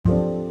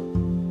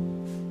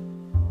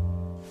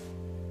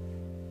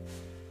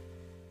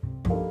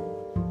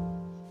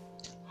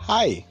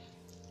Hi,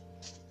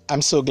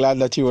 I'm so glad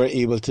that you were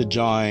able to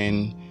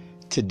join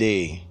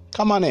today.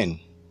 Come on in.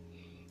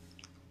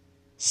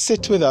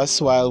 Sit with us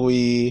while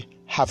we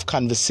have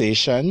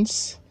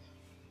conversations,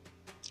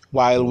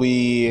 while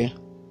we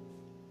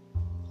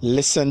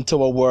listen to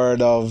a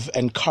word of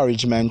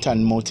encouragement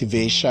and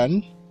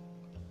motivation,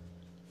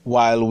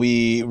 while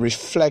we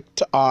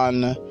reflect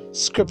on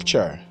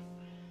scripture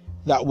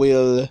that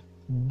will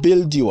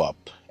build you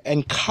up,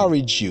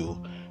 encourage you,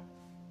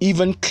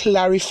 even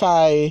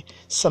clarify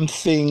some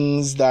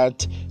things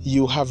that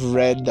you have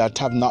read that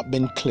have not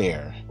been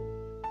clear.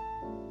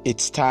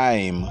 It's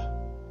time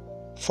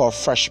for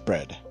fresh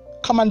bread.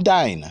 Come and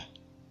dine.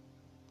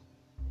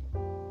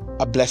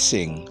 A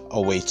blessing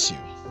awaits you.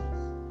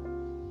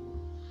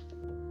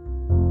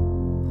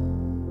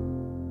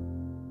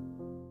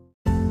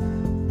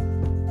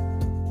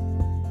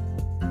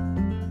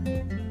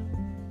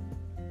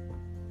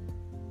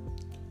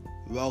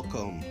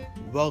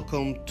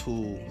 Welcome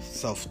to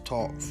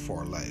Self-Talk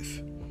for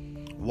Life.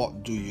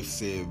 What do you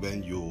say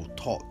when you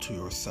talk to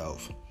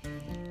yourself?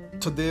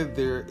 Today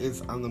there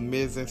is an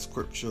amazing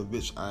scripture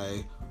which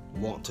I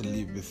want to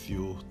leave with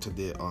you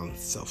today on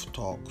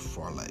Self-Talk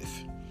for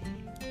Life.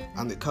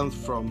 And it comes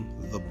from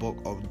the book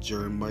of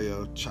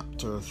Jeremiah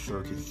chapter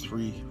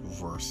 33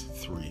 verse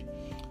 3.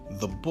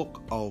 The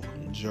book of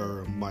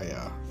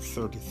Jeremiah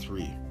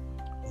 33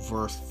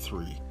 verse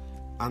 3.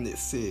 And it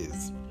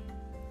says,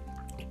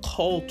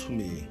 "Call to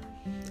me,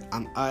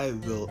 and I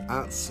will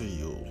answer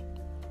you,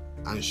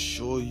 and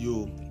show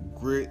you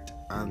great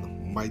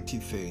and mighty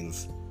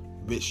things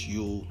which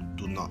you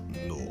do not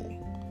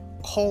know."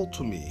 Call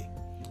to me,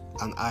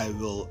 and I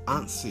will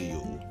answer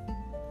you,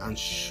 and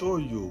show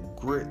you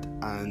great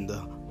and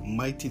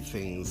mighty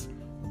things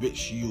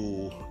which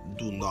you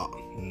do not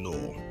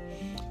know.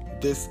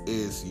 This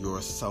is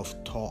your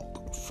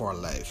self-talk for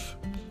life.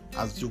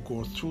 As you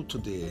go through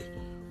today,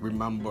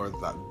 remember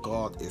that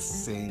God is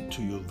saying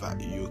to you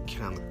that you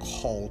can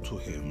call to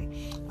Him.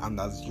 And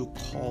as you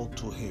call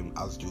to Him,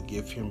 as you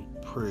give Him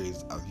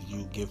praise, as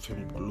you give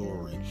Him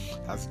glory,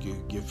 as you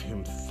give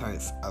Him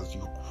thanks, as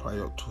you cry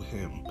out to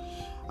Him,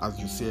 as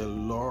you say,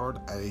 "Lord,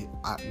 I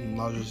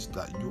acknowledge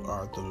that you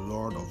are the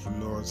Lord of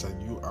Lords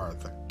and you are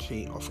the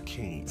King of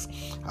Kings."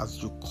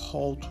 As you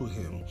call to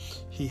Him,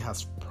 He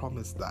has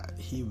promised that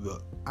He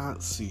will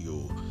answer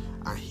you,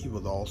 and He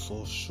will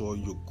also show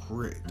you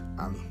great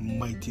and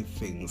mighty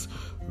things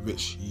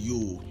which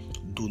you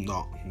do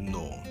not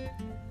know.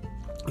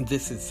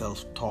 This is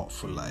self-talk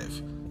for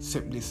life.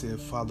 Simply say,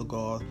 "Father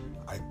God,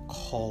 I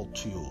call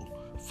to you.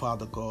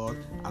 Father God,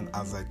 and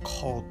as I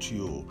call to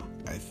you,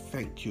 I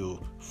thank you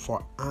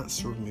for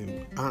answering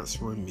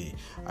me.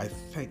 I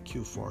thank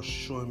you for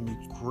showing me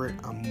great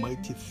and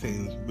mighty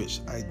things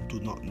which I do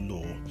not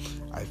know.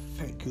 I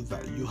thank you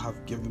that you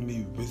have given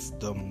me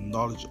wisdom,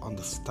 knowledge,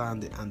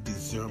 understanding, and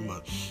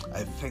discernment.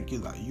 I thank you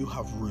that you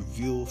have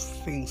revealed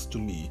things to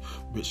me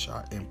which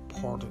are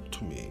important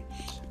to me."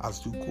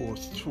 As you go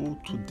through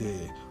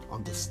today,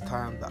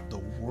 understand that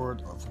the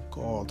word of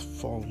God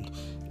found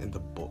in the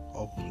book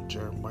of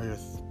Jeremiah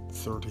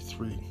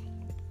 33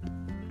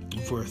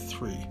 verse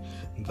 3,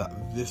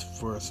 that this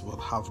verse will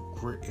have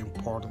great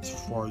importance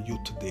for you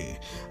today.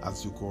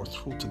 As you go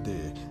through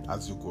today,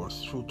 as you go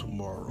through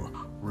tomorrow,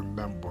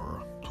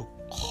 remember to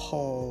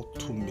call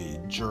to me.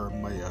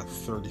 Jeremiah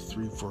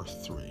 33 verse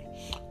 3.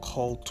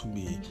 Call to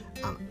me,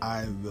 and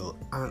I will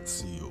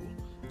answer you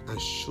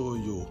and show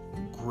you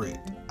great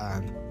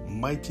and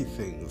mighty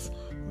things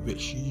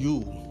which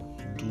you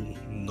do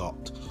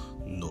not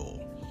know.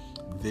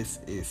 This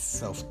is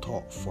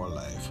self-talk for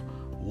life.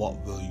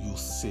 What will you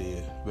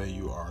say when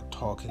you are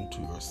talking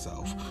to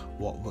yourself?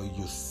 What will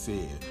you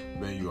say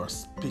when you are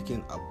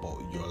speaking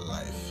about your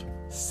life?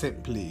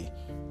 Simply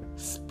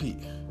speak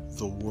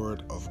the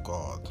word of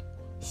God.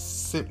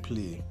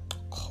 Simply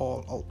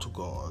call out to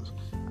God,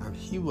 and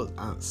He will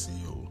answer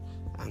you,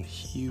 and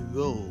He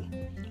will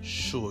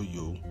show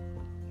you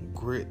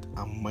great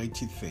and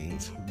mighty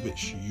things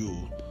which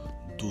you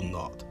do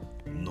not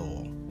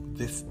know.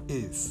 This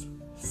is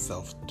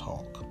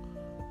self-talk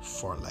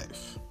for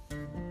life.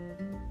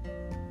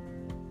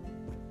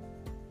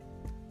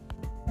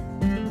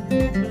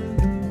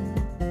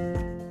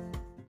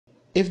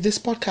 If this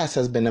podcast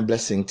has been a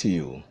blessing to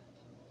you,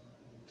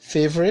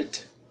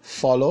 favorite,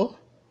 follow,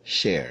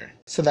 share,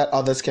 so that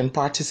others can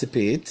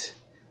participate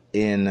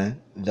in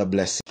the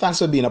blessing. Thanks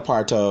for being a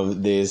part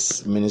of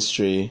this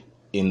ministry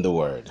in the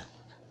Word.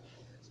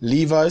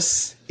 Leave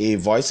us a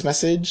voice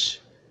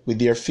message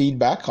with your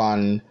feedback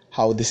on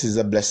how this is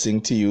a blessing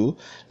to you.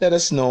 Let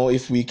us know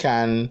if we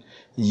can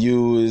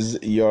use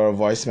your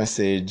voice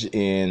message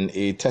in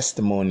a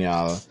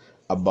testimonial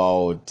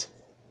about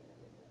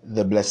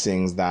the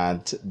blessings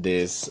that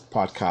this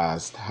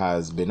podcast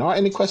has been, or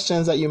any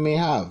questions that you may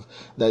have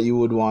that you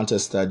would want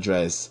us to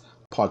address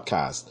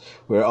podcast.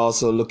 We're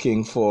also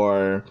looking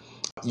for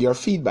your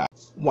feedback.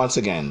 Once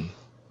again,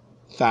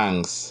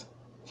 thanks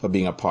for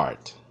being a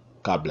part.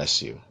 God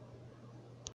bless you.